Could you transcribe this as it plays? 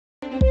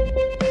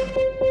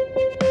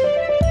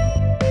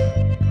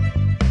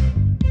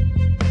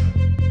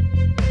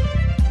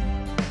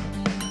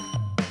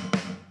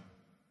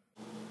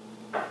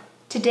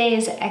Today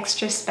is an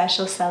extra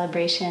special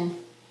celebration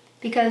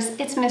because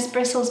it's Miss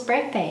Bristle's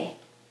birthday,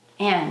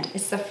 and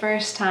it's the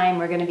first time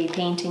we're going to be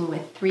painting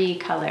with 3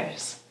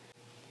 colors.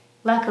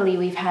 Luckily,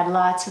 we've had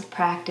lots of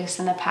practice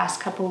in the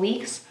past couple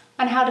weeks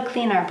on how to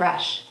clean our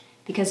brush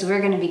because we're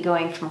going to be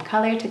going from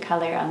color to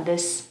color on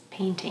this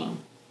painting.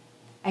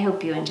 I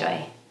hope you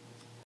enjoy.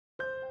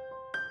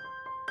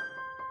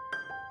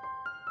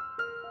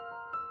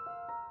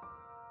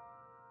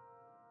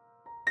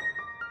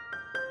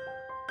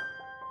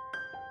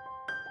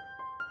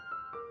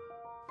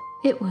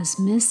 It was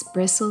Miss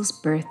Bristle's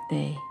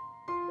birthday,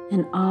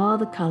 and all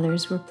the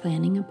colors were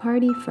planning a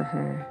party for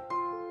her.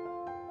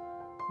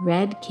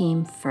 Red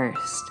came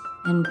first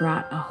and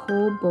brought a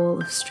whole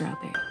bowl of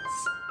strawberries.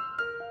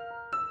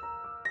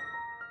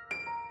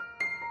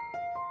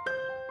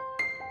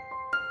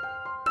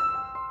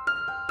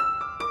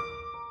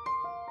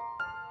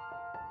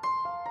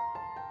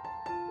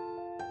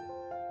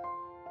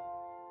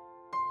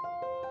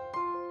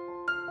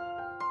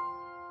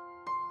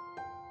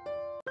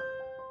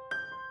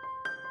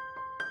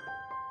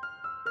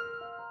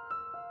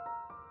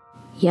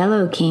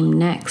 Yellow came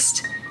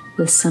next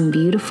with some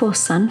beautiful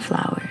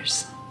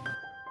sunflowers.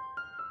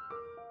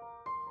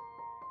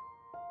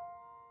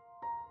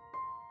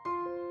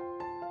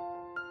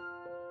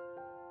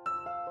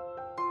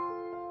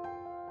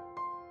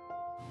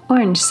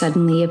 Orange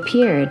suddenly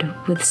appeared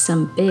with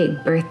some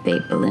big birthday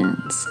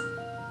balloons.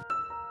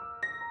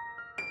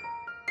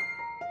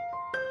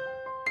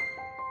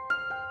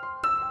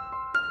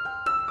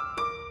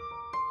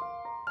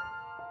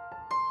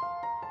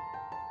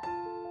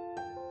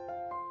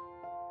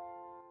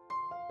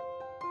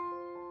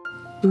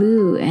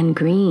 Blue and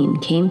green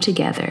came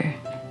together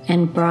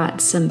and brought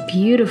some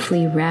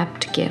beautifully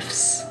wrapped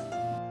gifts.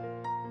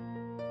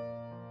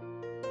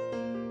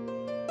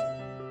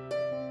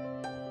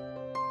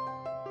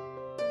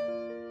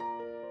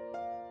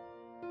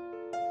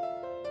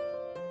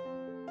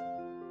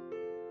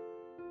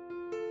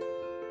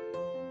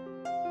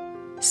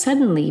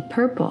 Suddenly,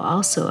 purple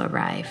also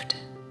arrived.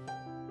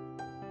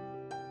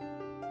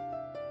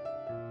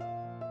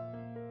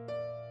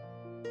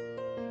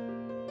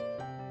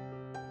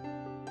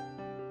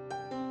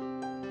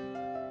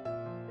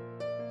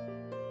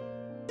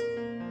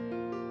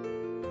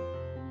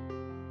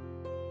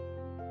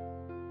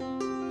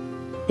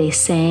 They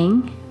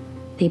sang,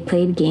 they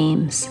played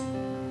games,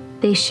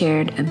 they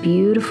shared a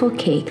beautiful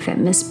cake that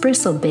Miss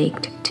Bristle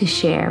baked to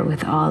share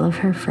with all of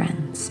her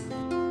friends.